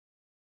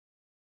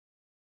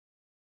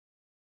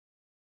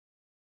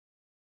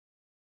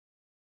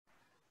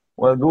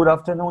Well, good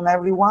afternoon,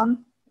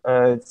 everyone.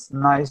 It's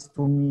nice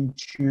to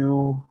meet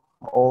you,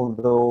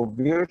 although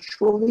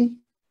virtually.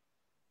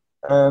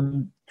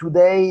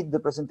 Today, the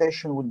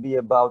presentation will be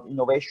about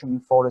innovation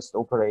in forest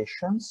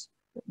operations.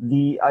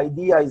 The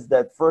idea is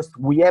that first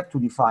we have to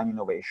define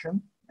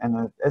innovation.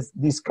 And as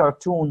this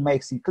cartoon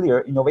makes it clear,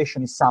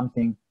 innovation is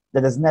something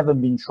that has never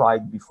been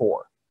tried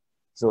before.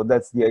 So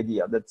that's the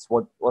idea. That's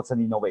what's an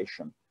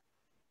innovation.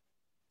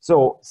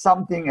 So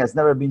something has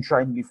never been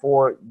tried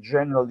before,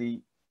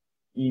 generally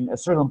in a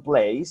certain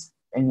place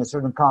and in a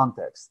certain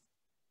context.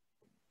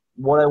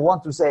 What I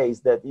want to say is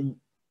that in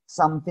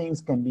some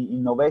things can be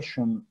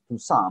innovation to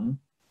some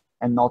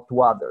and not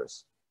to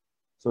others.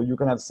 So you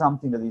can have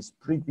something that is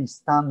pretty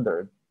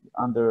standard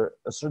under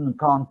a certain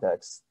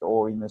context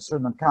or in a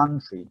certain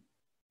country,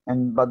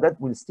 but that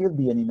will still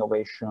be an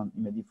innovation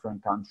in a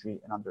different country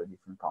and under a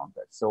different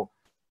context. So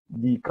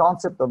the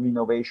concept of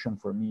innovation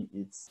for me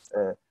is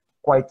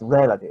quite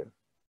relative.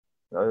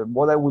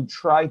 What I would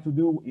try to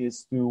do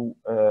is to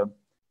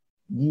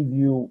give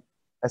you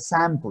a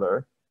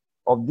sampler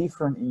of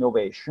different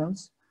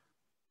innovations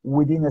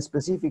within a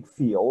specific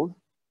field,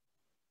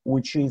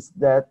 which is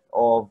that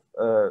of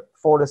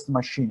forest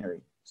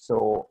machinery.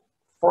 So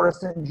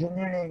forest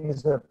engineering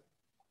is a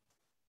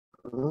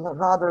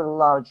rather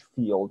large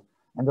field,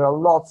 and there are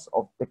lots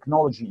of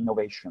technology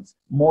innovations,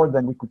 more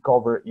than we could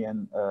cover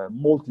in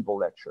multiple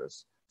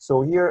lectures.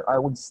 So here I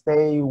would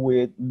stay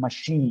with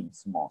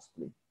machines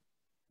mostly,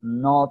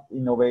 not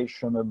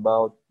innovation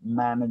about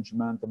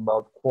management,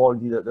 about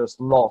quality. There's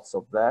lots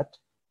of that.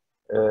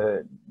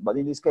 But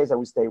in this case, I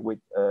will stay with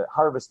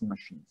harvesting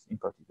machines in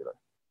particular.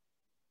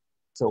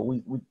 So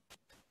we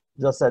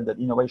just said that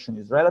innovation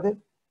is relative.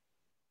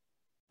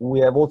 We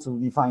have also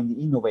defined the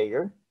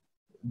innovator.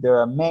 There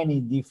are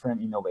many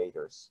different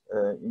innovators.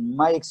 In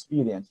my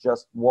experience,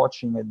 just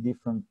watching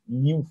different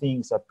new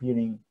things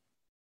appearing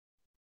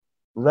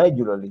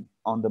regularly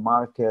on the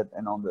market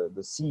and on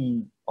the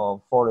scene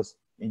of forest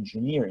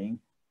engineering,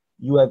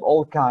 you have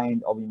all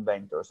kinds of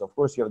inventors. Of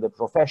course, you have the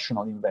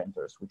professional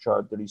inventors, which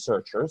are the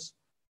researchers,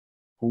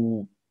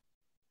 who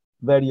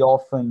very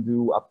often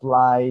do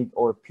applied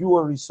or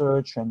pure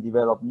research and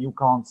develop new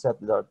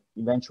concepts that are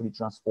eventually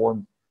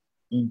transformed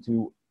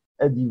into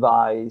a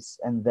device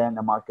and then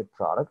a market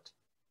product.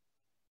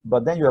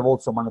 But then you have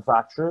also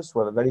manufacturers who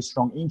have a very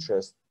strong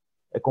interest,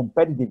 a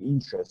competitive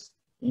interest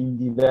in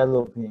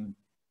developing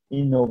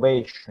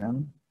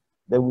innovation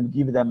that will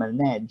give them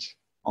an edge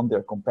on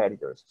their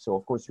competitors. So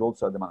of course you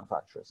also have the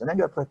manufacturers. And then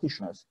you have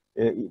practitioners.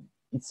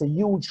 It's a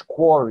huge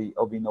quarry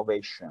of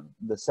innovation,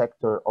 the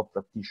sector of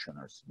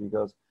practitioners,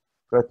 because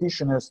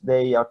practitioners,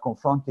 they are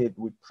confronted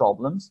with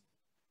problems.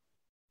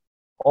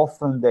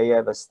 Often they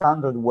have a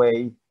standard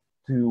way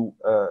to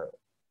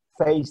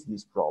face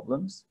these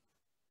problems,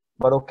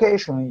 but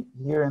occasionally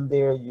here and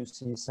there you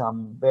see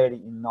some very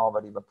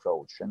innovative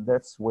approach, and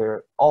that's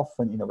where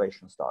often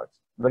innovation starts.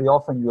 Very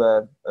often you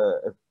have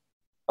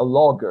a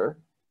logger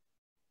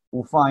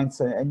who finds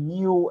a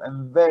new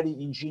and very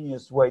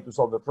ingenious way to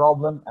solve a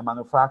problem. A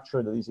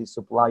manufacturer, that is his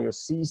supplier,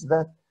 sees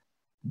that.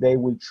 They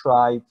will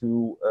try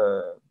to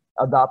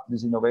adapt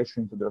this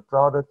innovation into their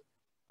product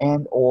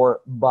and or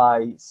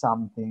buy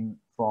something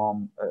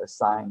from a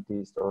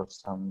scientist or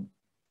some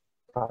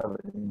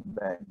private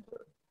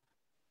inventor.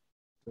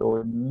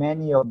 So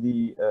many of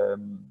the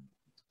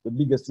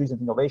biggest recent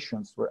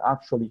innovations were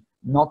actually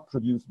not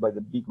produced by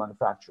the big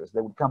manufacturers. They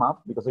would come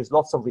up because there's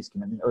lots of risk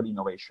in early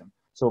innovation.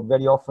 So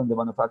very often the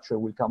manufacturer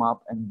will come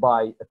up and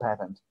buy a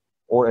patent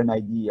or an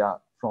idea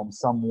from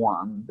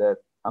someone that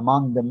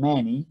among the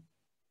many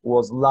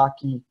was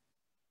lucky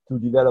to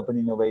develop an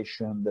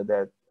innovation that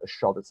had a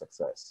shot at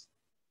success.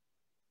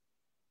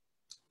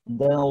 And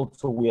then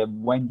also we have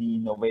when the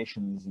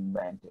innovation is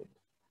invented.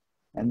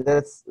 And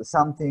that's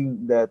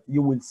something that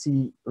you will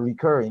see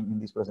recurring in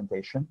this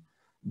presentation,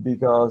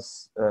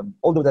 because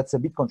although that's a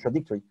bit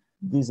contradictory,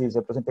 this is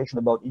a presentation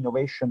about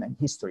innovation and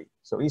history.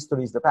 So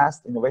history is the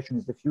past, innovation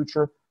is the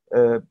future.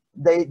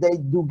 They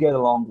do get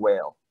along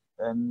well.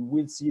 And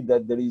we'll see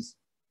that there is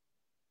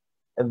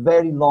a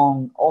very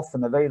long,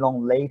 often a very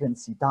long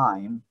latency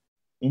time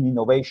in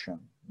innovation,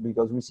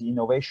 because we see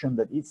innovation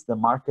that hits the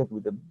market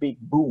with a big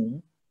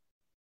boom,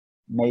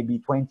 maybe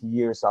 20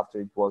 years after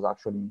it was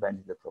actually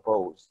invented and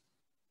proposed.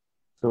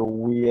 So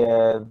we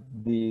have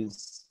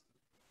this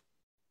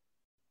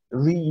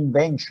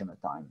reinvention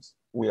at times.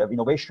 We have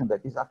innovation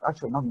that is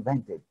actually not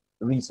invented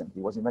recently.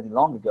 It was invented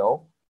long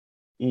ago.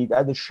 It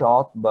had a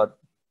shot, but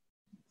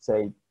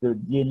say the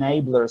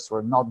enablers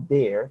were not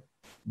there.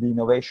 The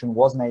innovation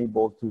wasn't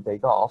able to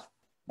take off.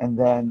 And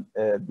then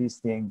this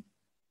thing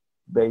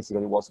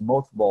basically was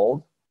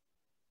mothballed.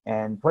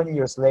 And 20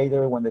 years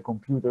later, when the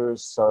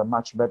computers are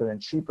much better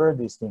and cheaper,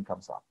 this thing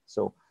comes up.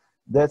 So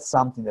that's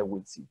something that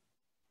we'll see.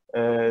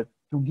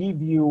 To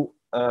give you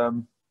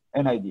an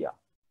idea,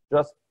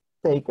 just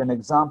take an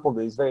example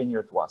that is very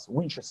near to us,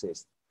 winch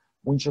assist.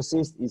 Winch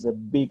assist is a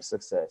big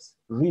success,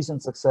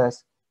 recent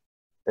success,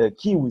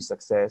 Kiwi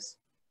success.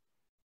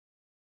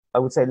 I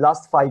would say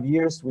last 5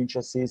 years, winch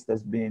assist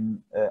has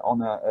been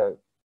on a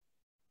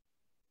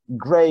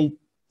great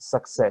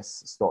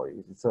success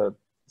story. It's a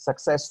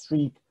success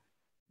streak.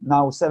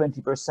 Now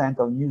 70%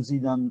 of New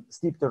Zealand,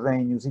 steep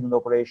terrain New Zealand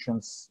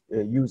operations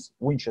use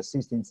winch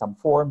assist in some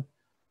form.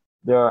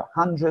 There are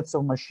hundreds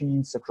of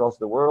machines across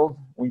the world.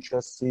 Winch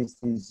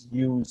assist is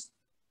used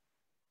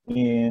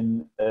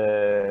in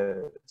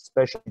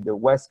especially the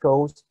west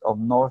coast of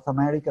North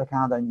America,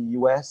 Canada, and the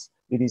US.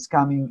 It is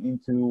coming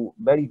into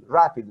very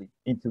rapidly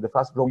into the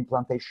fast-growing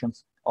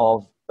plantations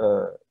of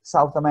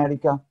South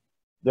America.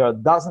 There are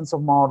dozens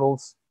of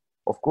models.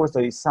 Of course,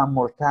 there is some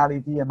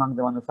mortality among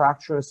the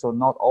manufacturers, so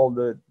not all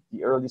the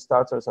early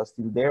starters are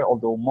still there,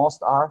 although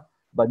most are,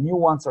 but new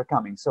ones are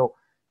coming. So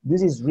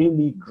this is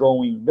really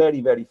growing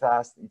very, very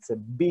fast. It's a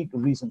big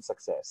recent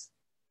success.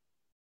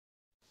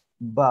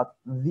 But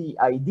the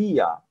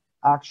idea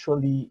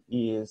actually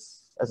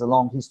has a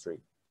long history.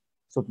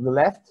 So to the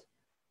left,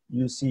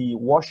 you see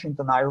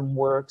Washington Iron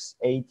Works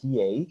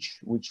ATH,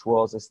 which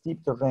was a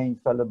steep terrain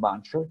feather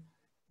buncher.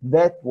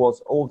 That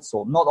was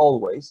also, not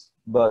always,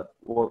 but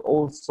was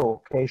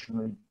also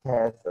occasionally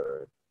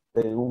tethered.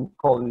 They would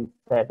call it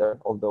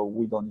tethered, although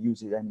we don't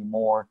use it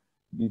anymore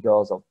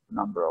because of a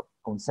number of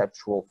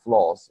conceptual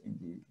flaws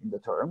in the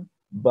term.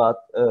 But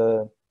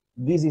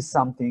this is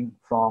something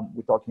from,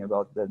 we're talking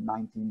about the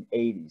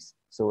 1980s.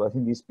 So I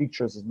think these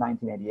pictures is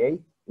 1988.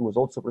 It was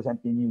also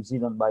presented in New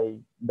Zealand by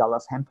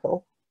Dallas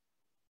Hemphill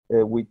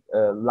with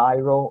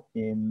Lyro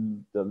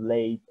in the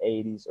late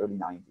 80s, early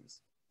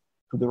 90s.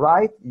 To the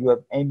right, you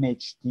have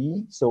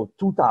MHT, so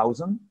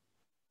 2000,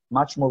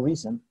 much more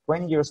recent,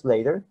 20 years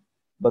later,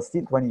 but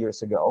still 20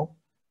 years ago.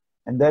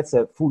 And that's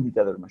a fully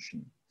tethered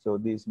machine. So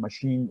this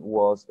machine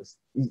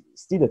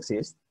still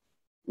exists.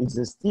 It's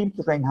a steep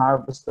terrain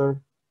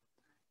harvester.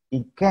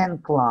 It can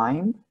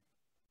climb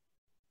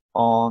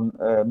on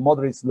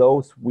moderate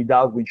slopes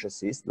without winch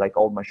assist, like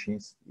all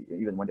machines,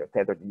 even when they're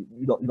tethered.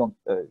 You don't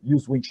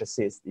use winch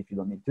assist if you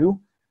don't need to,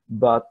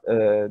 but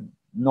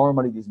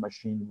normally this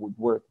machine would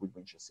work with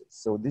winch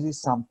assist. So this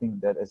is something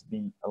that has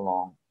been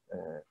along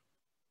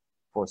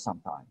for some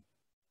time.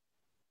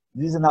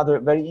 This is another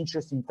very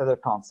interesting tether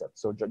concept.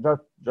 So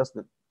just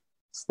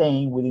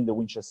staying within the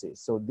winch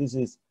assist. So this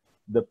is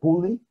the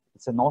pulley.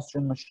 It's an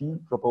Austrian machine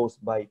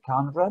proposed by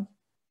Conrad.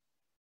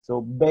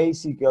 So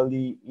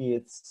basically,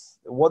 it's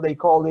what they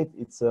call it.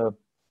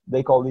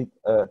 They call it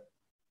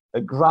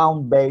a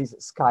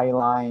ground-based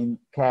skyline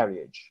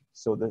carriage.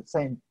 So the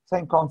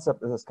same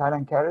concept as a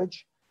skyline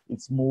carriage.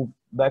 It's moved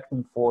back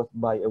and forth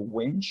by a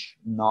winch,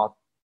 not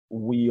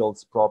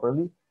wheels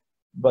properly,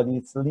 but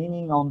it's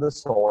leaning on the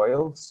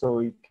soil, so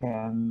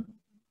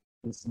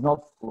it's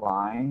not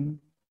flying,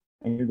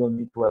 and you don't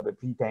need to have a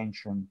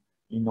pretension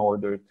in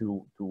order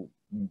to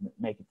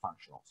make it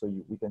functional. So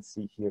we can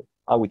see here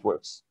how it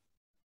works.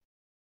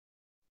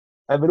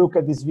 Have a look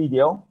at this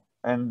video,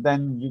 and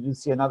then you will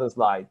see another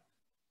slide.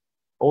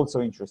 Also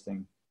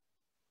interesting.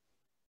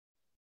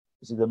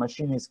 You see the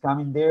machine is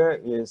coming there,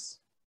 is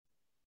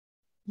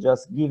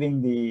just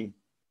giving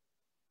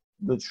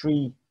the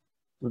tree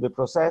to the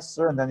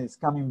processor, and then it's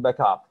coming back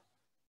up.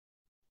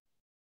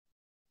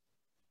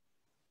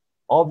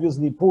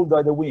 Obviously pulled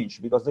by the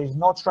winch because there is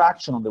no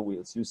traction on the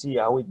wheels. You see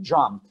how it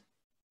jumped.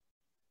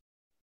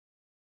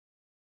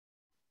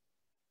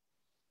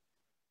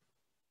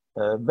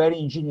 A very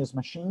ingenious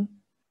machine,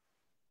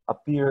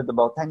 appeared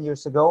about 10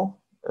 years ago.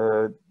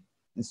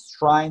 It's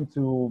trying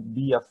to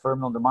be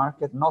affirmed on the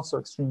market, not so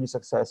extremely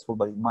successful,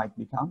 but it might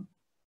become.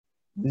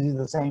 This is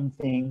the same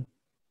thing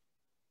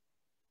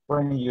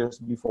 20 years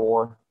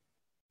before,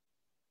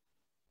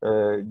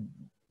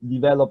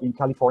 developed in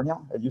California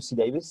at UC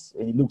Davis,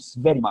 and it looks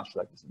very much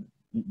like this,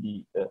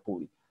 the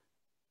pulley.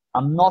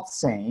 I'm not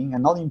saying,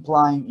 and not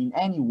implying in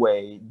any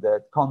way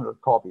that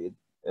Conrad copied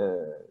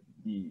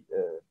the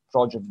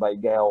project by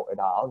Gao et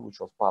al., which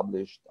was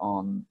published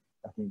on,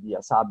 I think, the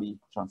Asabi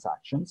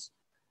transactions.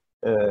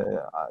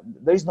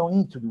 There is no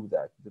need to do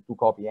that, to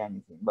copy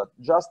anything, but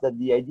just that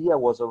the idea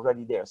was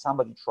already there.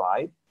 Somebody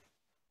tried,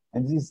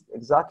 and this is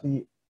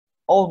exactly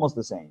almost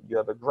the same. You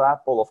have a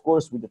grapple, of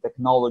course, with the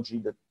technology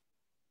that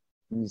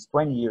is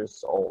 20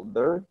 years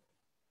older,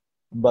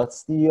 but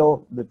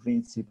still the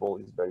principle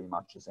is very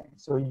much the same.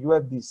 So you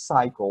have this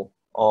cycle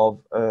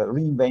of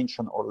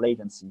reinvention or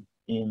latency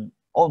in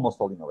almost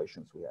all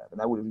innovations we have.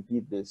 And I will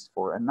repeat this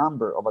for a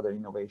number of other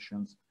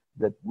innovations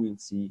that we'll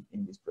see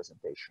in this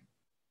presentation.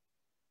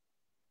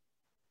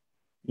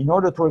 In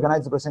order to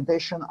organize the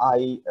presentation,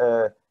 I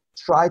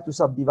try to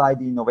subdivide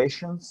the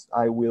innovations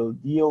I will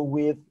deal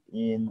with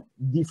in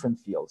different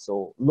fields.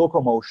 So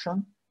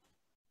locomotion,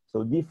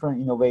 so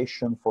different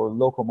innovation for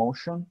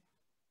locomotion.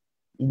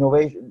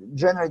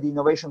 Generally, the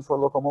innovations for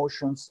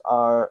locomotions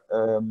are,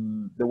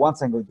 the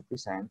ones I'm going to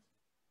present,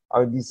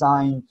 are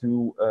designed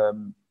to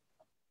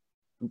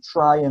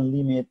try and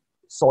limit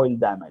soil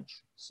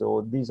damage.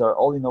 So these are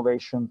all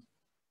innovations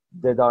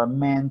that are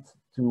meant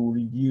to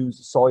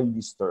reduce soil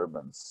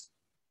disturbance.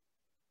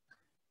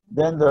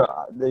 Then there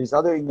is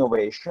other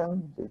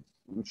innovation,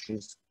 which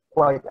is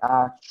quite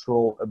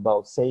actual,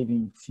 about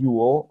saving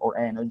fuel or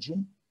energy.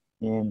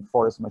 in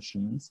forest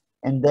machines.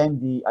 And then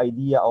the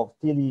idea of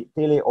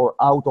tele or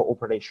auto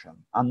operation,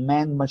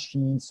 unmanned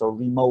machines or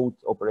remote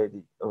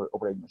operated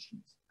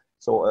machines.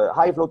 So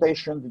high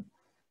flotation,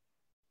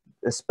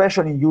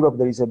 especially in Europe,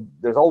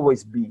 there's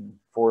always been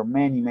for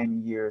many, many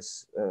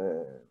years,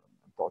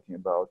 I'm talking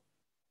about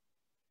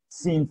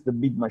since the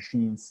big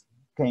machines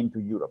came to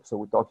Europe. So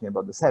we're talking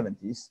about the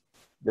 70s.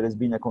 There has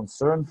been a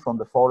concern from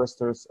the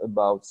foresters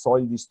about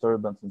soil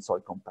disturbance and soil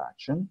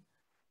compaction.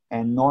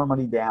 And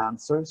normally the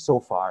answer, so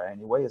far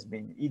anyway, has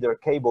been either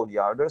cable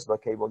yarders,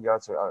 but cable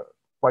yards are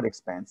quite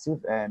expensive.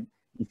 And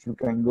if you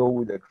can go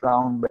with a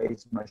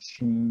ground-based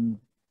machine,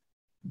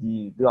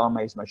 the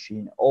ground-based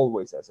machine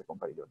always has a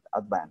competitive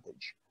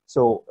advantage.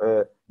 So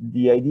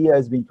the idea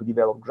has been to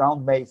develop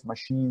ground-based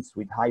machines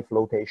with high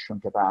flotation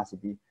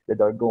capacity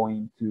that are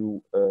going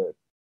to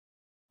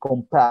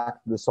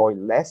compact the soil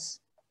less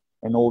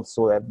and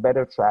also have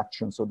better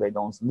traction so they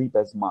don't slip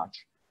as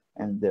much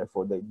and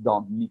therefore they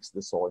don't mix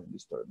the soil and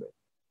disturb it.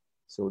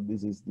 So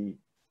this is the,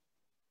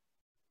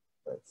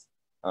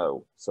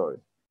 oh, sorry,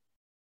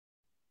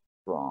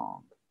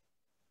 wrong.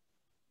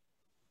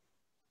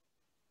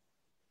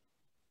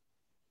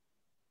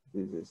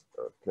 This is,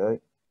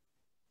 okay.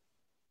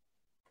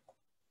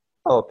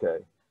 Okay.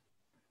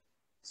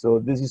 So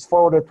this is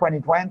Forwarder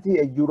 2020,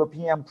 a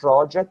European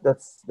project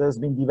that's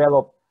been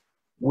developed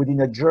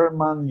within a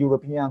German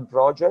European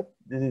project.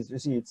 This is, you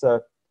see, it's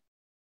a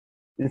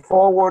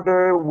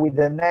forwarder with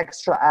an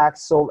extra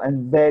axle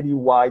and very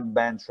wide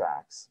band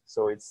tracks.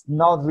 So it's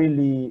not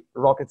really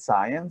rocket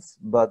science,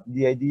 but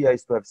the idea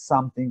is to have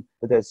something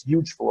that has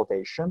huge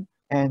flotation.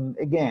 And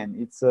again,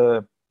 it's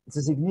a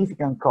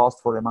significant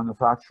cost for a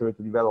manufacturer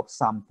to develop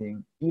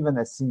something even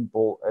as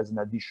simple as an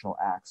additional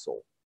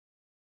axle.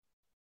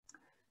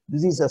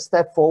 This is a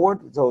step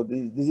forward. So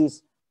this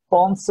is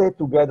Ponce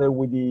together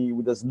with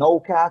the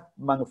Snowcat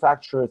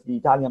manufacturers, the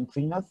Italian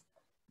Prinoth,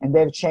 and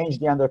they've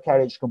changed the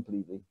undercarriage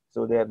completely.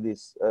 So they have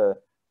this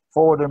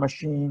forwarder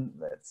machine.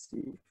 Let's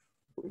see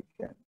if we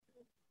can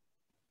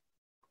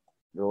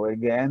go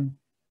again.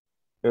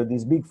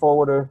 This big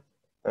forwarder,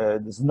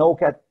 the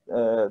Snowcat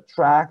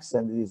tracks,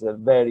 and it is a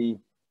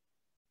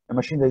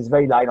machine that is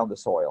very light on the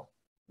soil.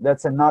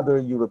 That's another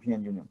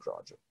European Union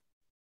project.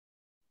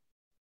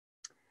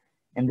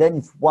 And then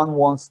if one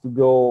wants to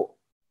go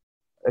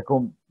a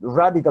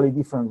radically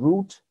different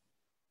route,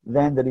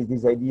 then there is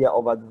this idea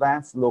of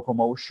advanced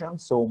locomotion,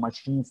 so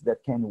machines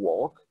that can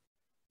walk.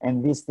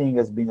 And this thing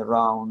has been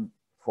around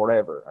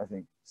forever, I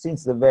think.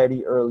 Since the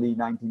very early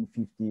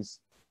 1950s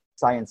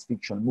science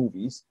fiction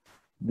movies,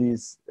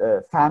 this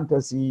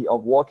fantasy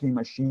of walking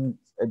machines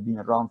had been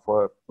around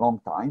for a long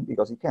time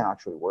because it can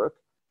actually work.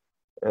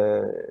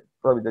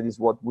 Probably that is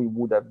what we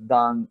would have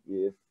done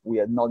if we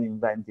had not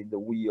invented the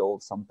wheel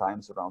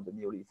sometimes around the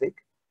Neolithic.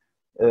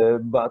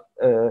 But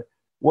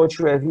what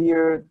you have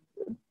here,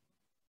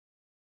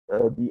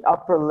 the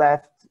upper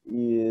left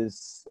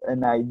is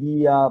an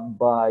idea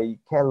by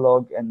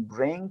Kellogg and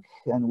Brink,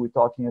 and we're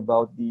talking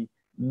about the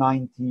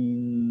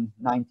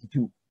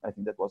 1992. I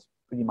think that was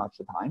pretty much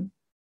the time.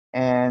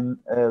 And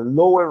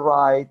lower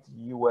right,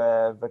 you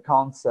have a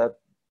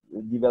concept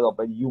developed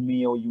by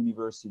Umeå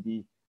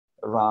University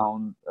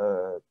around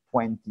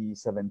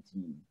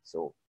 2017.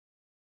 So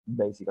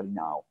basically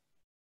now.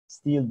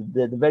 Still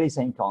the very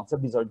same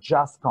concept. These are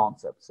just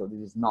concepts. So this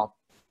is not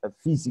a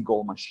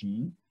physical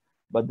machine,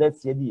 but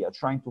that's the idea,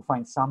 trying to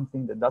find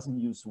something that doesn't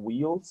use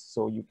wheels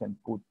so you can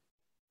put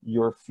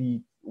your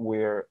feet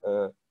where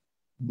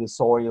the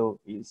soil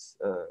is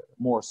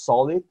more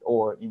solid,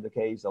 or in the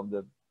case of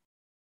the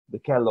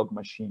Kellogg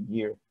machine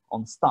here,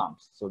 on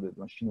stumps, so that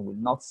the machine will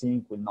not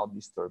sink, will not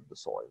disturb the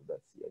soil.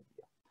 That's the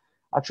idea.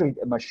 Actually,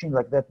 a machine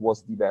like that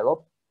was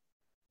developed.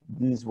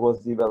 This was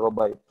developed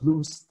by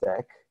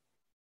Plustek,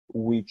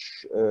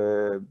 which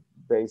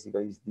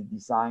basically is the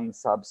design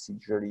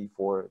subsidiary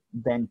for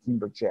then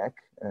Timberjack,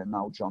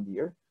 now John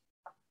Deere.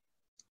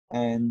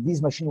 And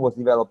this machine was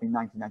developed in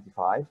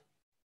 1995.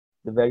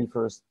 The very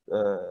first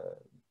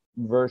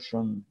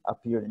version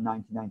appeared in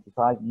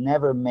 1995,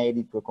 never made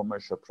it to a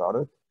commercial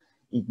product.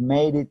 It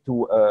made it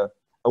to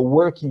a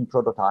working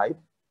prototype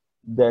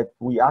that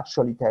we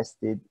actually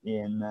tested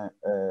in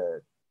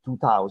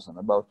 2000,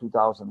 about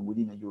 2000,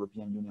 within a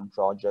European Union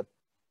project.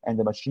 And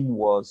the machine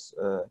was,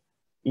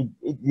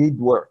 it did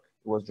work.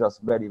 It was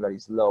just very, very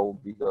slow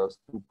because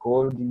to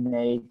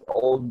coordinate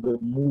all the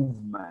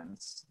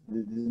movements,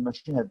 the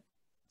machine had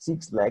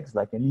 6 legs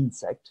like an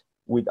insect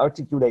with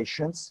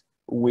articulations,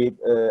 with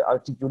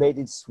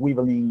articulated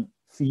swiveling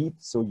feet.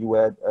 So you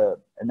had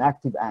an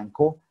active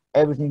ankle,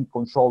 everything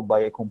controlled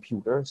by a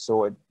computer.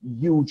 So a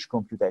huge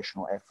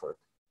computational effort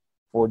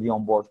for the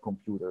onboard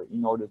computer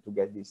in order to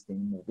get this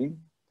thing moving.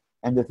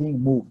 And the thing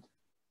moved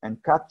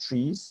and cut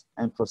trees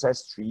and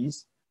processed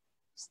trees,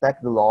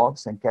 stacked the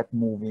logs and kept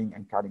moving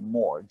and cutting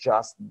more.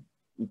 Just,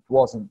 it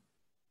wasn't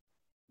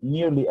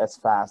nearly as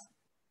fast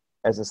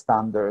as a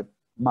standard,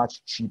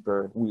 much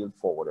cheaper wheel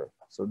forwarder.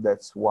 So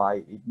that's why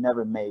it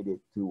never made it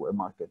to a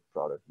market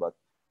product, but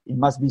it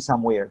must be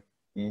somewhere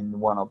in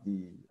one of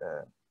the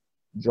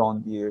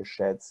John Deere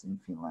sheds in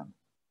Finland.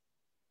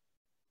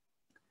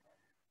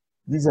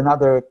 This is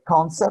another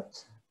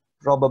concept,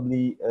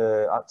 probably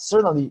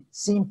certainly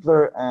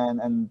simpler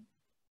and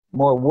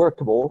more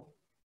workable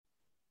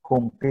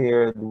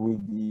compared with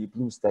the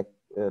BlueStack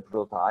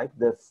prototype.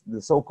 That's the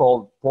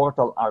so-called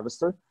portal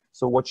harvester.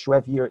 So what you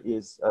have here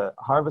is a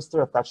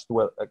harvester attached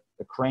to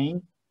a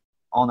crane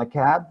on a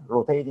cab,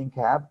 rotating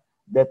cab,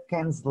 that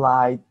can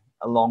slide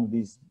along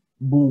this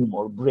boom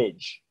or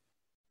bridge,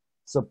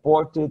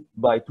 supported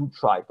by two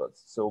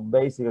tripods. So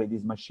basically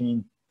this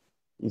machine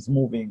is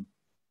moving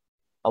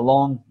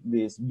along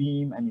this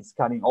beam and it's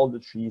cutting all the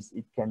trees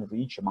it can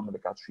reach, among the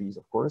cut trees,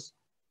 of course,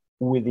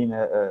 within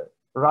a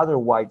rather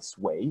wide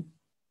swathe.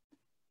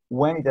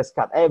 When it has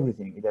cut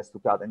everything, it has to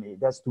cut and it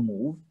has to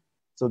move.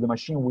 So the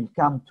machine will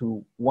come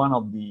to one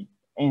of the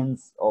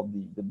ends of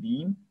the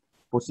beam,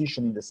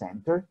 position in the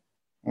center,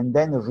 and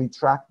then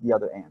retract the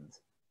other end.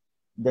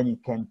 Then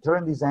it can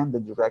turn this end the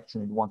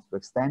direction it wants to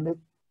extend it,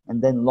 and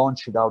then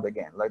launch it out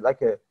again,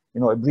 like a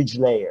a bridge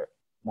layer,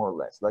 more or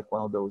less, like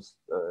one of those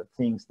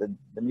things that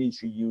the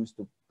military used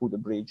to put a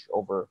bridge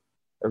over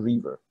a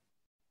river,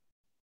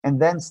 and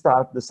then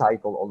start the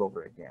cycle all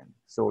over again.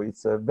 So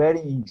it's a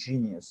very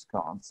ingenious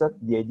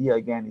concept. The idea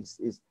again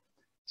is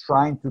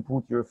trying to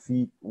put your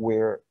feet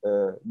where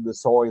the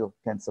soil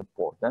can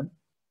support them.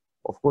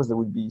 Of course, there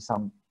would be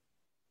some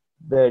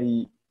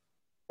very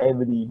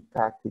heavily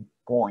impacted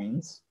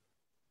points,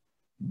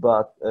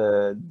 but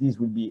these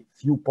will be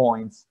few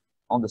points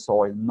on the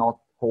soil, not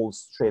whole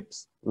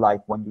strips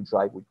like when you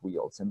drive with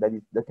wheels. And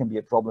that can be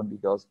a problem,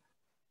 because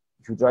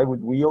if you drive with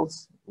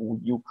wheels,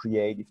 you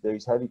create, if there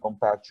is heavy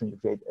compaction, you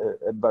create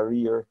a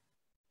barrier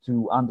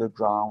to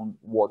underground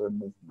water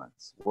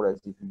movements. Whereas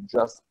if you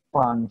just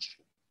punch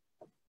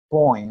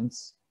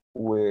points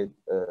with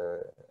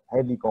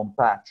heavy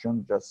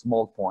compaction, just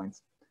small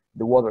points,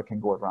 the water can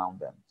go around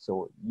them.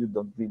 So you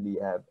don't really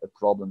have a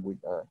problem with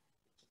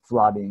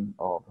flooding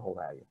of the whole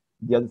area.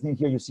 The other thing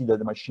here, you see that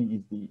the machine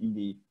is in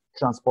the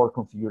transport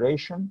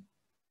configuration.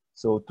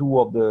 So two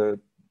of the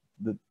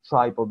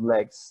tripod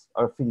legs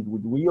are fitted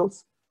with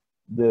wheels.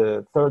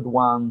 The third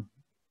one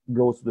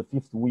goes to the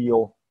fifth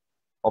wheel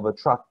of a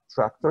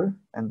tractor,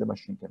 and the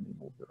machine can be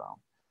moved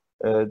around.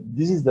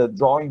 This is the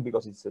drawing,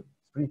 because it's a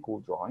pretty cool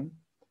drawing,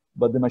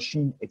 but the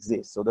machine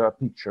exists. So there are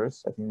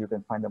pictures. I think you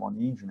can find them on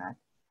the internet.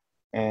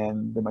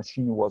 And the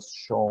machine was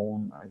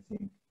shown, I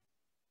think,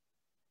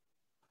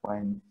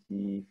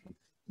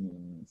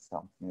 2015,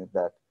 something like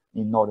that,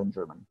 in northern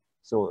Germany.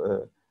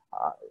 So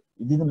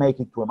it didn't make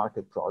it to a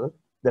market product,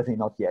 definitely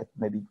not yet.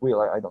 Maybe it will,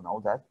 I don't know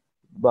that.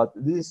 But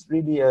this is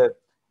really a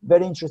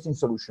very interesting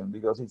solution,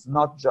 because it's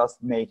not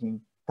just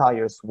making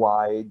tires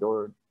wide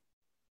or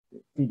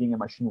feeding a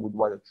machine with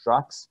wider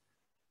tracks.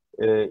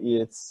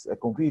 It's a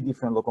completely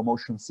different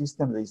locomotion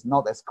system that is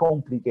not as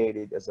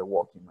complicated as a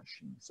walking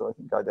machine. So I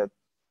think that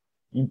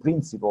in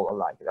principle, I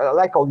like it. I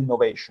like all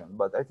innovation,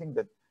 but I think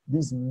that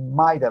this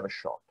might have a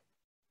shot.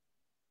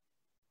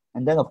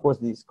 And then, of course,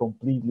 this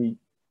completely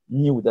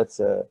new, that's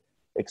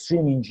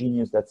extremely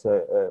ingenious, that's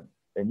a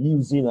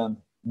New Zealand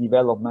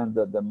development,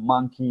 the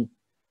monkey.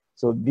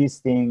 So this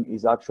thing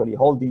is actually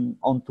holding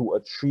onto a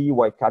tree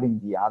while cutting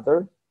the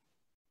other.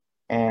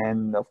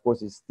 And of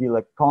course, it's still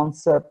a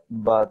concept,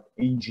 but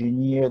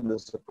engineered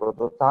as a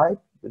prototype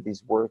that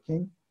is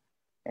working.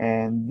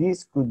 And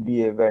this could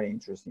be a very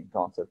interesting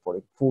concept for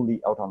a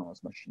fully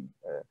autonomous machine.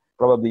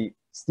 Probably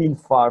still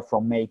far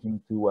from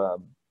making to a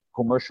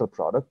commercial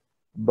product,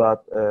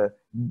 but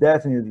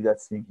definitely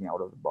that's thinking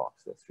out of the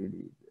box. That's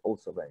really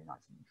also very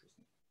nice and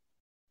interesting.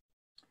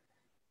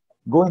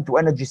 Going to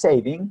energy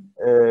saving,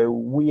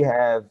 we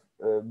have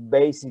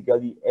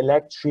basically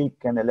electric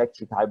and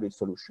electric hybrid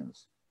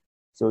solutions.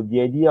 So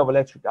the idea of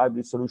electric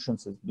hybrid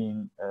solutions has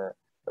been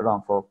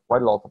around for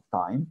quite a lot of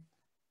time.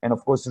 And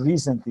of course,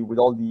 recently, with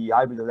all the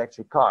hybrid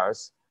electric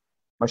cars,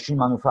 machine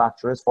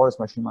manufacturers, forest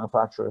machine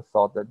manufacturers,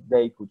 thought that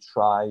they could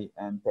try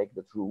and take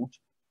that route.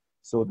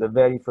 So the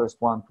very first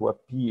one to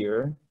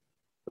appear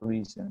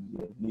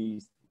recently, at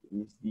least,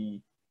 is the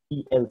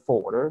EL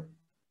Forwarder,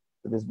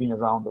 that has been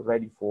around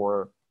already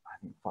for, I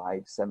think,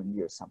 5-7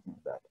 years, something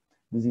like that.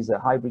 This is a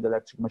hybrid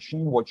electric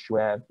machine. What you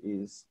have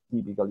is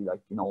typically,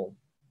 like in all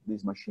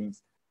these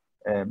machines,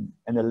 a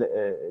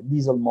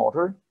diesel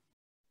motor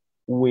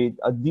with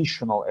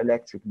additional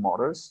electric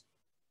motors,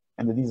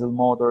 and the diesel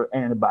motor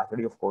and a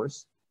battery, of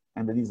course.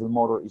 And the diesel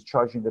motor is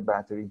charging the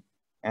battery,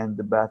 and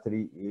the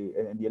battery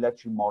and the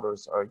electric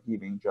motors are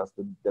giving just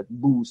that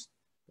boost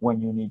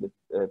when you need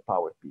a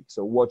power peak.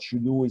 So what you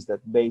do is that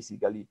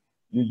basically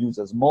you use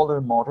a smaller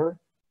motor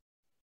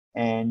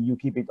and you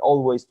keep it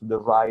always to the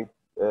right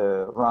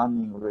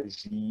running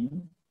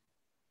regime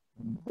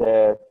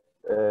that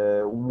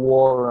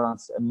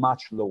warrants a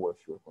much lower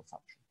fuel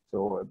consumption.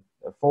 So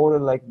a forwarder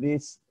like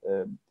this,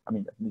 I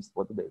mean, at least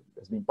what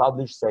has been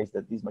published says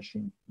that this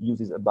machine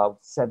uses about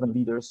 7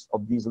 liters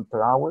of diesel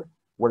per hour,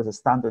 whereas a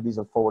standard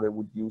diesel forwarder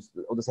would use,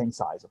 of the same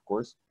size, of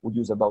course, would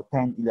use about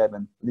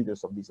 10-11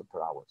 liters of diesel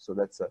per hour. So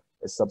that's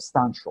a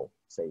substantial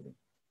saving.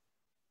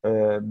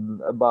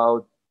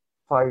 About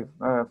 4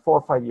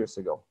 or 5 years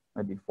ago,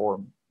 maybe more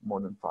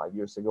than 5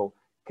 years ago,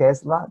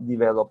 Tesla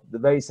developed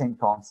the very same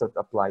concept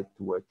applied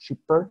to a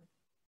chipper.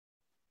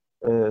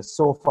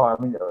 So far,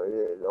 I mean,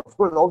 of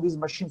course, all these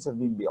machines have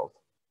been built.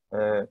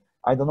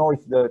 I don't know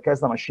if the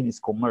Tesla machine is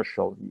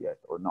commercial yet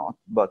or not,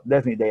 but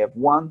definitely they have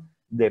one,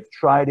 they've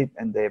tried it,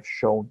 and they have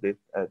shown it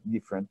at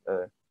different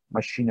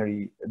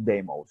machinery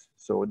demos.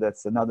 So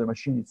that's another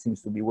machine. It seems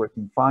to be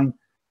working fine.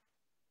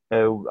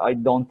 I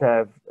don't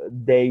have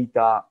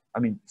data, I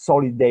mean,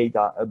 solid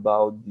data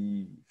about the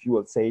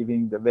fuel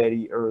saving. The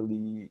very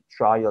early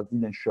trials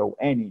didn't show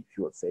any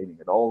fuel saving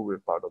at all.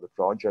 We're part of the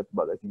project,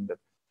 but I think that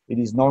it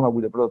is normal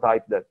with a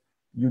prototype that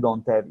you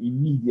don't have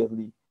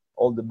immediately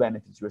all the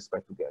benefits you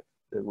expect to get.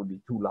 There would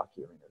be too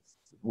lucky. I mean,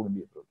 it wouldn't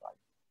be a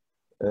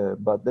prototype.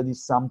 But that is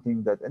something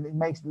that, and it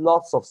makes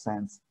lots of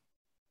sense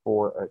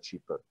for a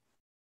chipper.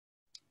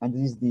 And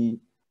this is the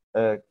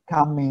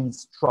Cummins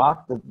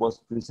truck that was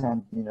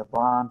presented in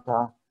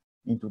Atlanta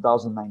in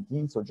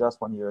 2019, so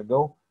just 1 year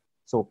ago.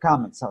 So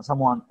Cummins,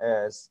 someone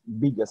as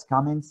big as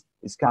Cummins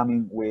is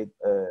coming with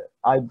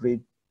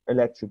hybrid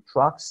electric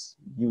trucks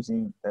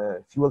using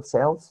fuel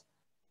cells.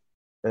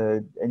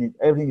 And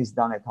everything is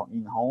done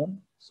in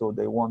home. So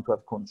they want to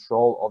have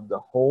control of the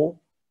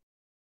whole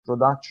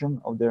production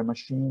of their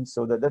machines.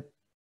 So that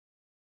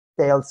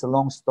tells a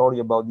long story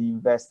about the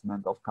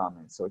investment of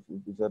Cummins. So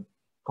if a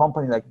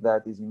company like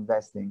that is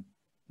investing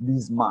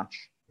this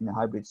much in a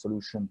hybrid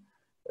solution,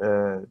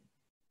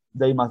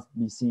 they must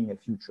be seeing a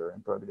future,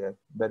 and probably have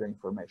better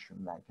information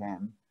than I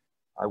can.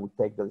 I would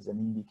take that as an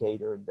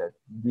indicator that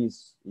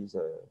this is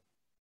a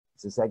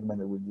segment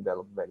that will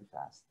develop very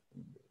fast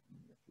in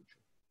the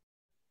future.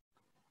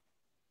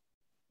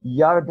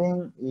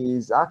 Yarding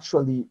is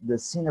actually the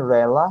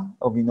Cinderella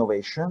of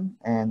innovation,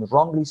 and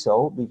wrongly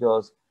so,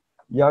 because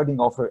Yarding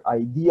offers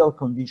ideal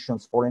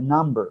conditions for a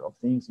number of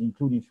things,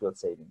 including fuel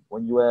saving.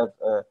 When you have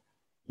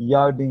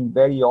Yarding,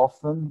 very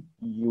often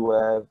you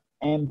have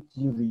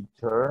empty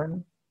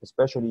return,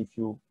 especially if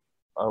you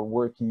are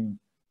working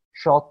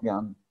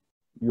shotgun.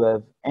 You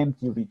have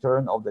empty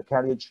return of the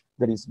carriage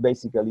that is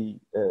basically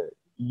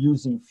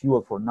using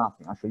fuel for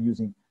nothing, actually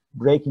using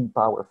braking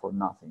power for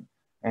nothing.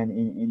 And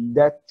in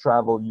that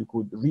travel, you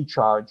could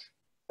recharge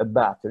a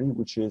battery,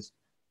 which is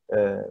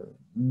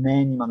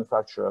many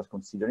manufacturers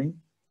considering.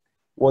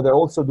 What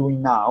they're also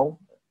doing now,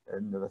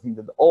 and I think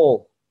that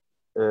all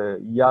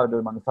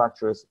Yarder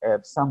manufacturers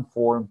have some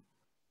form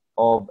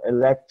of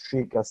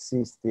electric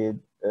assisted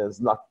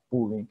slack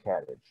pulling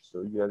carriage.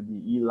 So you have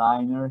the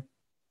E-Liner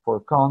for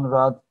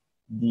Conrad,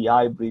 the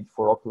hybrid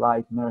for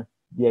Hochleitner,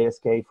 the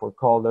ASK for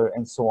Kohler,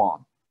 and so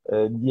on.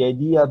 The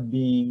idea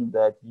being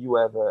that you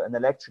have an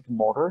electric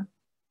motor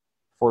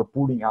for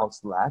pulling out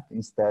slack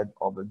instead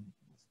of a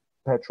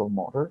petrol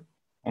motor,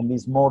 and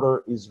this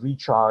motor is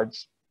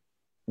recharged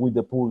with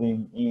the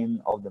pulling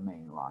in of the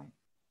main line,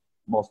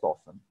 most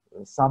often.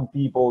 Some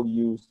people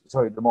use,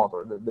 sorry,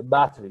 the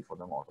battery for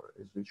the motor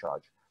is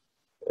recharged.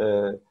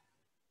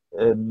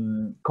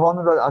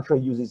 Conrad actually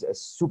uses a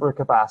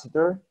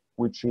supercapacitor,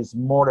 which is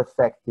more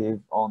effective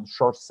on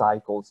short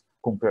cycles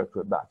compared to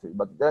a battery.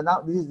 But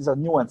now these are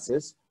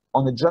nuances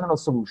on the general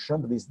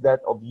solution, that is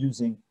that of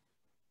using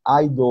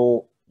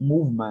idle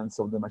movements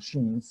of the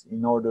machines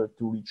in order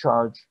to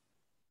recharge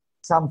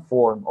some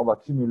form of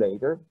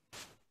accumulator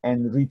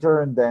and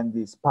return then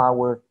this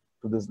power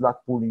to the slack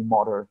pulling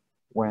motor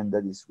when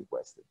that is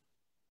requested.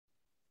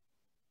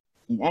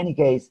 In any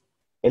case,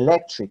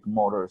 electric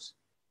motors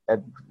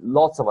have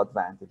lots of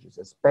advantages,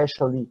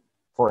 especially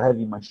for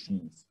heavy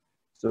machines.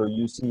 So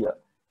you see,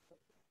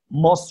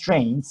 most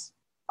trains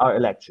are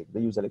electric, they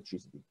use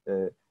electricity.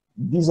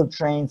 Diesel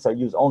trains are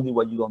used only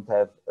when you don't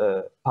have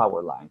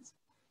power lines.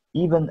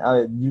 Even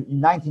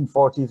in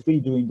 1943,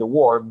 during the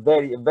war,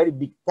 very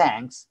big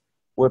tanks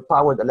were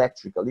powered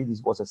electrically.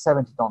 This was a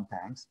 70-ton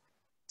tanks,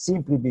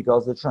 simply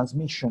because the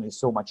transmission is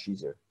so much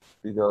easier.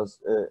 Because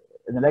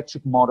an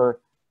electric motor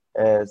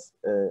has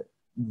the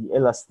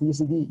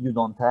elasticity you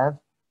don't have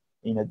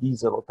in a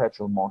diesel or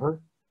petrol motor,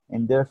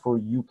 and therefore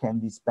you can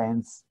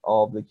dispense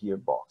of the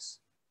gearbox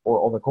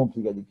or of a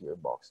complicated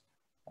gearbox.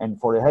 And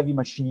for a heavy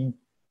machine,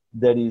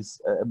 that is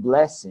a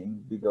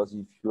blessing, because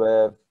if you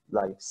have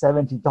like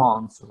 70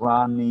 tons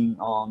running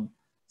on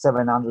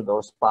 700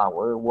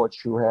 horsepower, what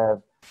you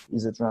have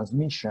is a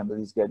transmission that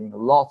is getting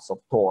lots of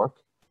torque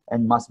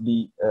and must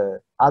be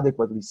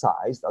adequately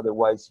sized.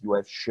 Otherwise, you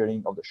have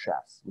shearing of the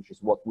shafts, which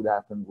is what would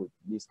happen with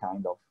this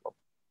kind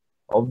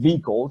of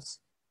vehicles.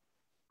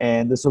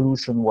 And the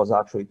solution was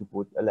actually to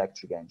put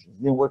electric engines.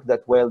 It didn't work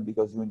that well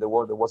because during the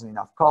war there wasn't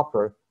enough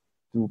copper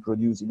to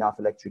produce enough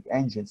electric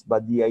engines,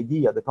 but the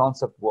idea, the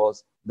concept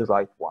was the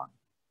right one.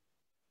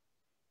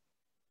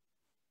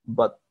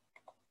 But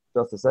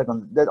just a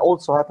second, that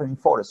also happened in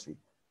forestry.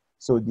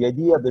 So the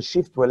idea, the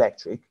shift to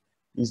electric,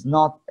 is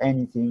not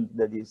anything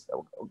that is,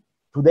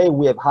 today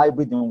we have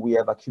hybrid and we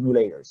have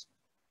accumulators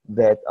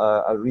that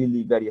are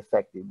really very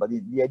effective, but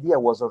the idea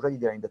was already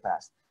there in the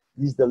past.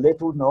 This is the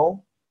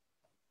Letourneau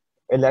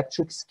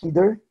electric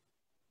skidder.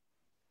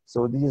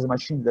 So this is a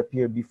machine that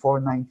appeared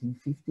before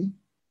 1950.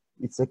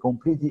 It's a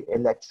completely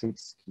electric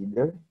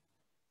skidder.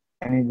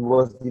 And it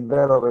was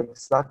developed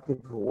exactly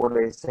for what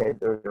I said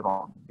earlier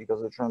on,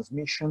 because the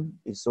transmission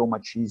is so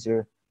much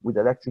easier with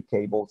electric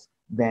cables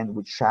than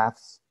with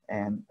shafts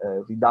and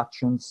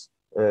reductions,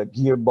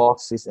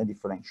 gearboxes and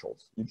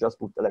differentials. You just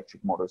put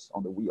electric motors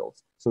on the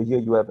wheels. So here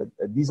you have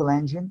a diesel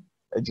engine,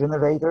 a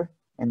generator,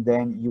 and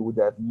then you would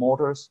have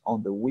motors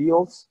on the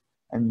wheels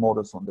and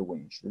motors on the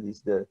winch. That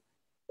is the,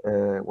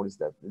 what is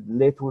that?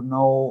 The Le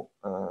Tourneau,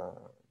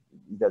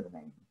 is that the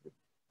name? The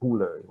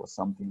puller, it was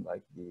something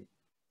like the,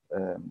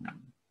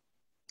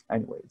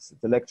 anyways,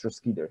 it's electro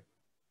skidder.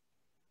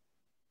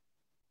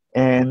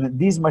 And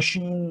this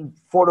machine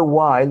for a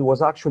while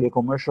was actually a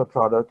commercial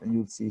product, and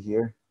you'll see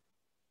here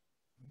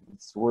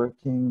it's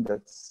working.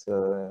 That's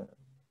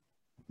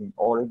in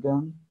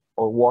Oregon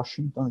or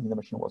Washington. I think the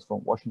machine was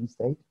from Washington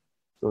State.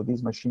 So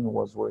this machine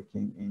was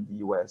working in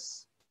the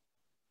US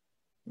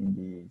in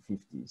the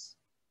 50s.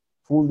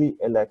 Fully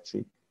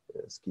electric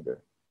skidder.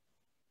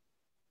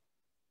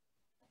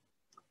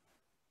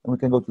 And we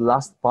can go to the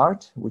last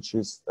part, which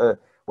is,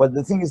 well,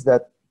 the thing is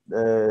that,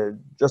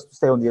 just to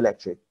stay on the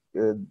electric,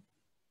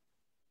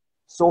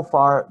 so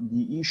far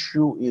the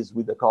issue is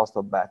with the cost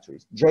of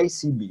batteries.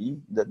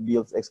 JCB, that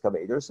builds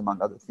excavators, among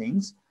other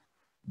things,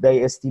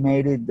 they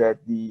estimated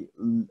that the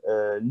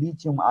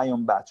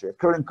lithium-ion battery,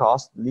 current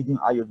cost,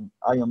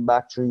 lithium-ion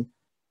battery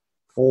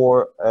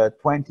for a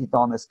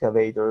 20-ton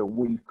excavator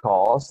will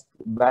cost,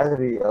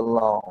 battery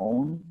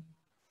alone,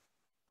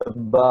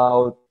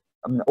 about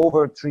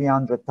over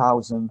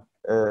 300,000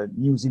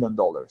 New Zealand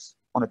dollars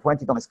on a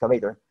 20-ton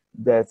excavator.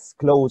 That's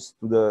close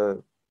to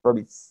the,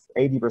 probably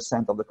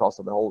 80% of the cost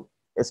of the whole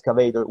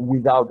excavator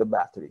without the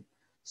battery.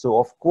 So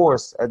of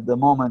course, at the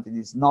moment, it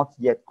is not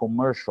yet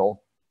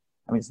commercial.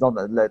 I mean, it's not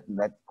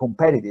that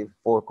competitive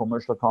for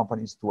commercial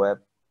companies to have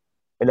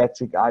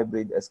electric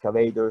hybrid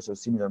excavators or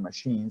similar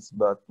machines,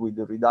 but with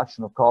the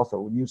reduction of cost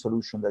or new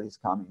solution that is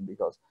coming,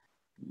 because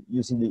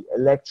you see the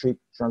electric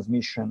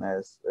transmission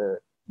has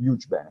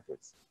huge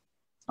benefits.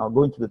 Now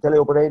going to the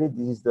teleoperated,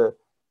 this is the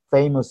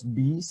famous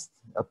beast,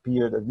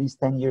 appeared at least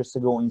 10 years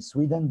ago in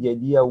Sweden. The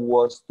idea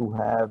was to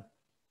have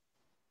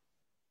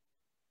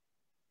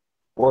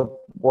what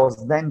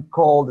was then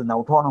called an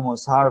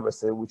autonomous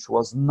harvester, which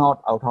was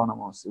not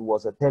autonomous. It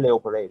was a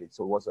teleoperated,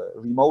 so it was a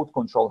remote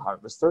control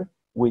harvester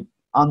with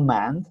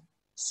unmanned,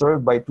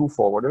 served by two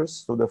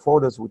forwarders. So the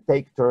forwarders would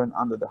take turn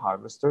under the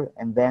harvester,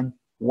 and then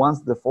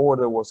once the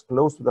forwarder was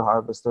close to the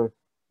harvester,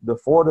 the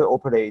forwarder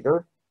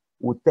operator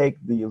would take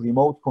the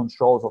remote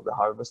controls of the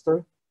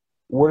harvester,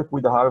 work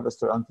with the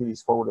harvester until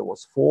his forwarder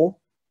was full,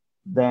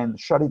 then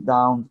shut it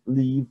down,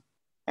 leave,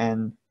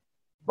 and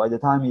by the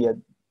time he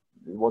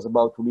was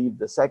about to leave,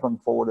 the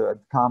second forwarder had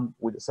come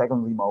with the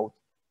second remote,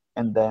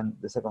 and then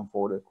the second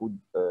forwarder could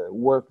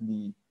work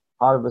the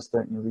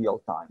harvester in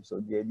real time. So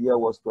the idea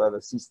was to have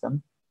a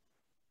system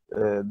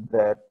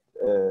that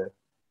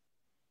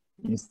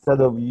instead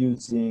of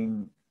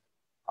using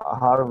a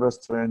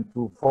harvester and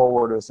two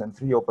forwarders and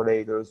three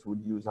operators,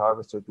 would use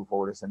harvester, two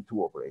forwarders and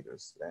two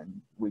operators,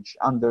 and which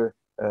under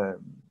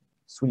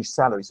Swedish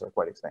salaries are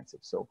quite expensive.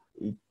 So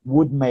it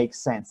would make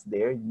sense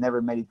there. It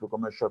never made it to a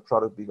commercial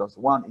product because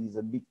one, it is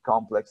a bit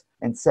complex,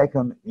 and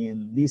second,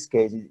 in this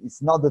case,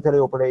 it's not the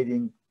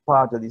teleoperating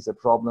part that is a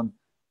problem,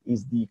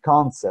 is the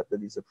concept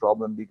that is a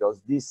problem, because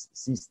this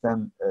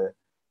system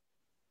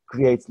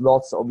creates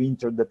lots of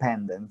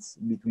interdependence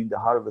between the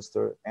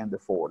harvester and the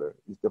forwarder.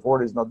 If the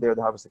forwarder is not there,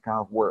 the harvester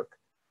cannot work.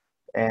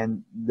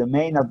 And the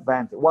main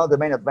advantage, one of the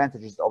main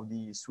advantages of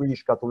the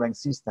Swedish cut-to-length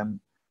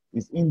system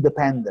is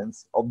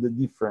independence of the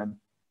different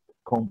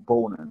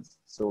components.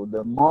 So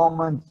the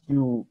moment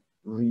you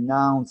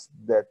renounce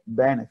that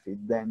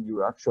benefit, then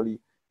you're actually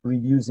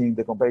reducing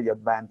the competitive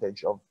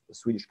advantage of the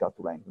Swedish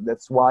cut-to-length.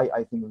 That's why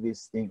I think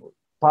this thing,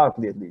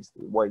 partly at least,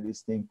 why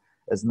this thing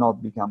has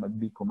not become a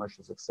big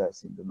commercial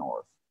success in the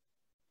North.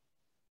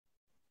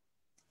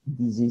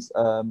 This is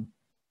a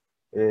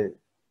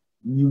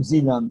New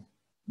Zealand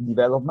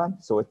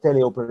development, so a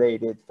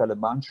teleoperated fellow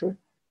buncher,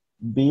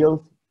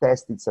 built,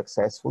 tested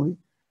successfully.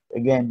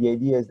 Again, the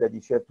idea is that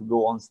if you have to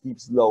go on steep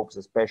slopes,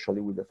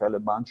 especially with the fellow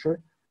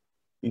buncher,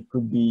 it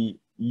could be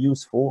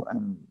useful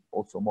and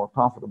also more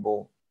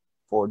comfortable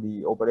for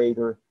the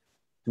operator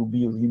to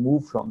be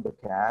removed from the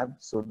cab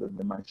so that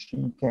the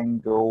machine can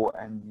go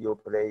and the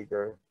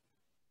operator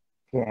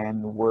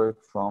can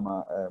work from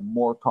a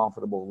more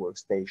comfortable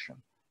workstation.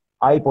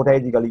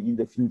 Hypothetically, in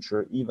the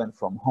future, even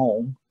from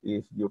home,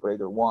 if the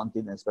operator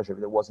wanted, and especially if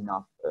there was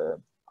enough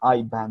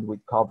high bandwidth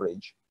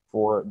coverage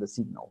for the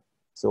signal.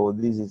 So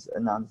this is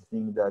another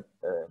thing that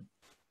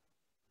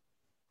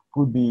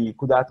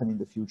could happen in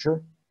the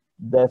future.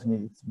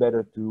 Definitely, it's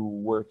better to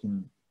work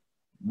in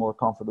more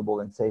comfortable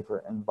and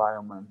safer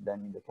environment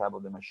than in the cab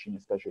of the machine,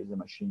 especially if the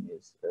machine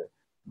is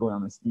going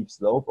on a steep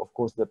slope. Of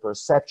course, the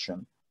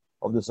perception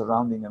of the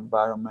surrounding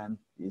environment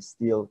is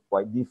still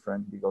quite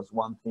different, because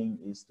one thing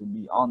is to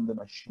be on the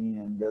machine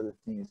and the other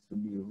thing is to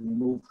be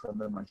removed from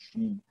the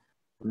machine,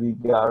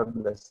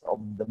 regardless of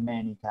the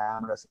many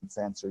cameras and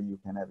sensors you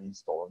can have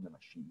installed on the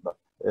machine. But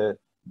I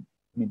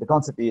mean, the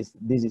concept is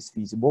this is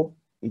feasible.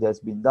 It has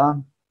been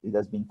done. it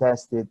has been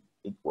tested,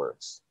 it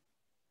works.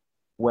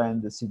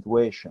 When the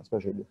situation,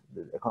 especially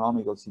the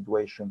economical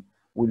situation,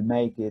 will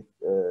make it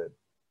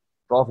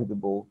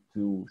profitable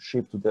to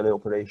shift to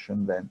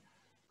teleoperation, then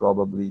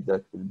probably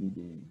that will be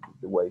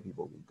the way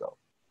people will go.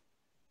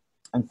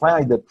 And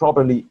finally, the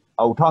properly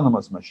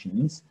autonomous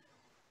machines.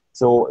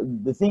 So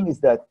the thing is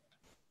that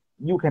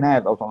you can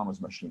have autonomous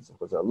machines. Of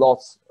course, there are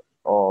lots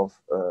of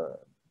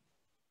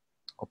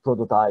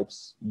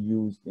prototypes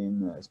used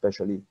in,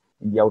 especially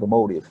in the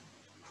automotive,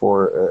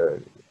 for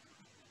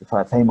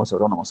famous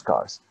autonomous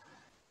cars.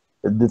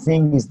 The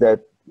thing is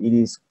that it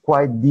is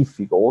quite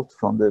difficult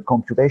from the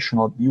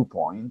computational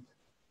viewpoint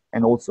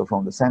and also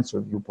from the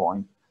sensor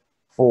viewpoint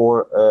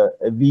for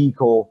a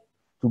vehicle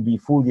to be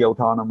fully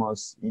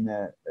autonomous in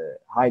a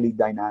highly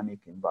dynamic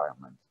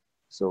environment.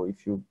 So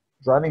if you're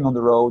driving on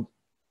the road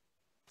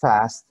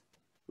fast,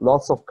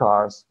 lots of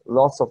cars,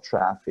 lots of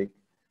traffic,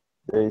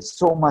 there is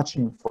so much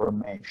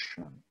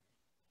information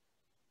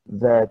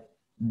that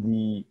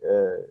the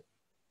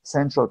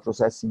central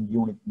processing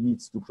unit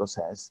needs to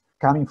process,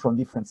 coming from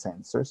different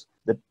sensors,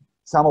 that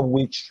some of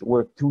which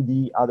were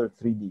 2D, other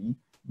 3D,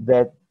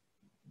 that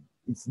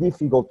it's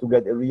difficult to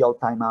get a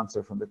real-time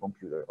answer from the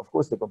computer. Of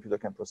course, the computer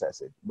can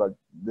process it, but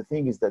the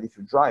thing is that if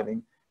you're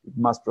driving, it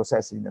must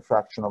process it in a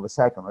fraction of a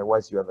second,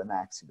 otherwise you have an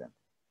accident.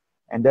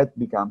 And that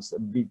becomes a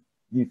bit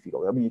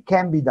difficult. I mean, it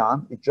can be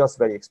done, it's just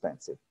very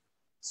expensive.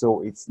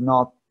 So it's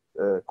not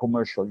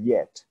commercial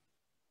yet.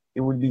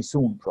 It will be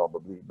soon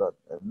probably, but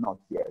not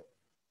yet.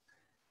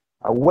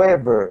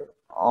 However,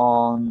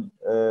 on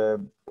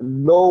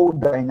low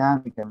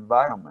dynamic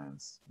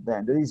environments,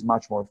 then that is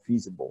much more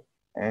feasible.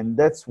 And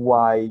that's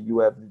why you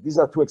have, these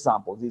are two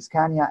examples, the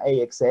Scania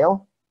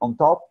AXL on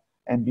top,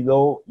 and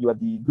below you have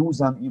the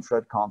Doosan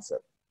infrared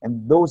concept.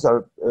 And those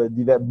are,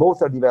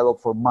 both are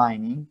developed for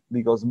mining,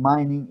 because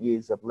mining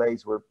is a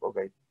place where,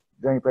 okay,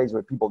 generally a place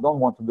where people don't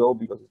want to go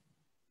because it's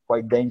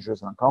quite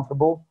dangerous and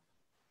uncomfortable.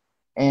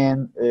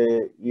 And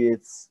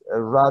it's a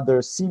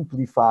rather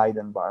simplified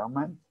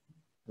environment.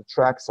 The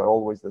tracks are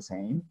always the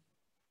same.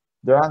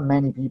 There aren't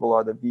many people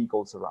or other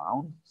vehicles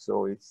around,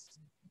 so it's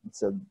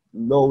a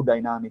low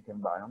dynamic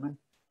environment.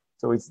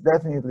 So it's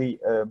definitely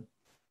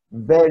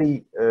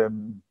very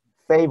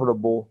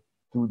favorable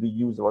to the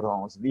use of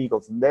autonomous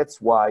vehicles, and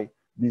that's why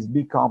these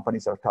big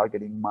companies are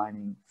targeting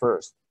mining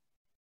first.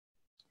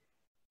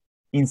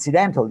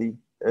 Incidentally,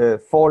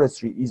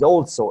 forestry is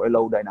also a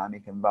low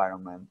dynamic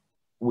environment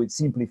with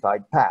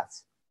simplified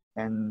paths.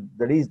 And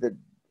there is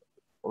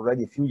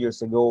already a few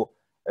years ago,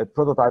 a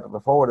prototype of a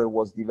forwarder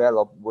was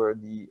developed where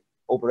the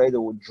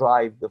operator would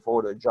drive the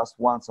forwarder just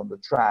once on the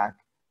track,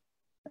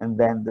 and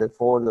then the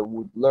forwarder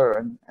would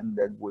learn, and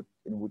then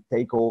it would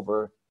take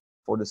over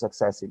for the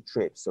successive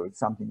trips. So it's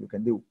something you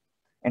can do.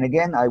 And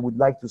again, I would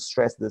like to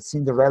stress the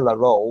Cinderella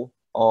role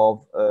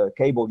of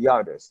cable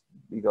yarders,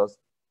 because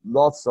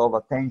lots of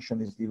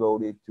attention is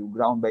devoted to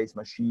ground-based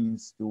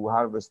machines, to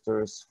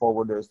harvesters,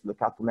 forwarders, to the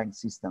cut-to-length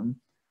system,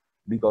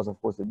 because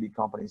of course the big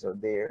companies are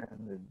there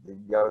and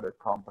the other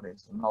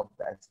companies are not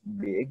that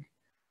big.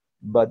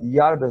 But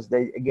yarders,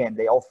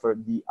 they offer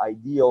the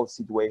ideal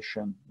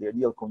situation, the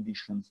ideal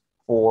conditions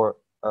for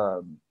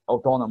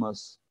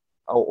autonomous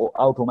or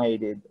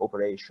automated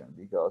operation,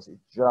 because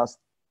it's just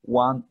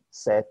one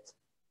set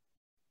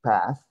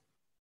path.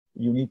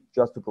 You need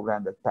just to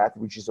program that path,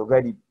 which is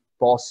already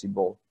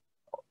possible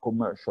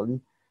commercially.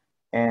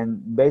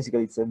 And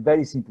basically, it's a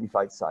very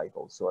simplified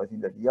cycle. So I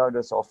think that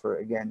yarders offer,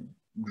 again,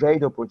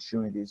 great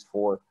opportunities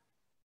for,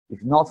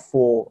 if not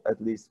full, at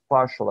least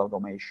partial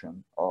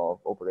automation of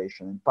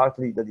operation, and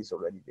partly that is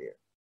already there.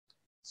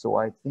 So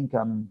I think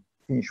I'm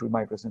finished with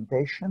my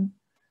presentation.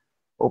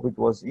 Hope it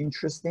was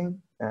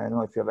interesting. I don't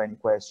know if you have any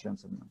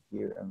questions. I'm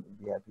here and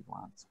be happy to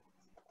answer.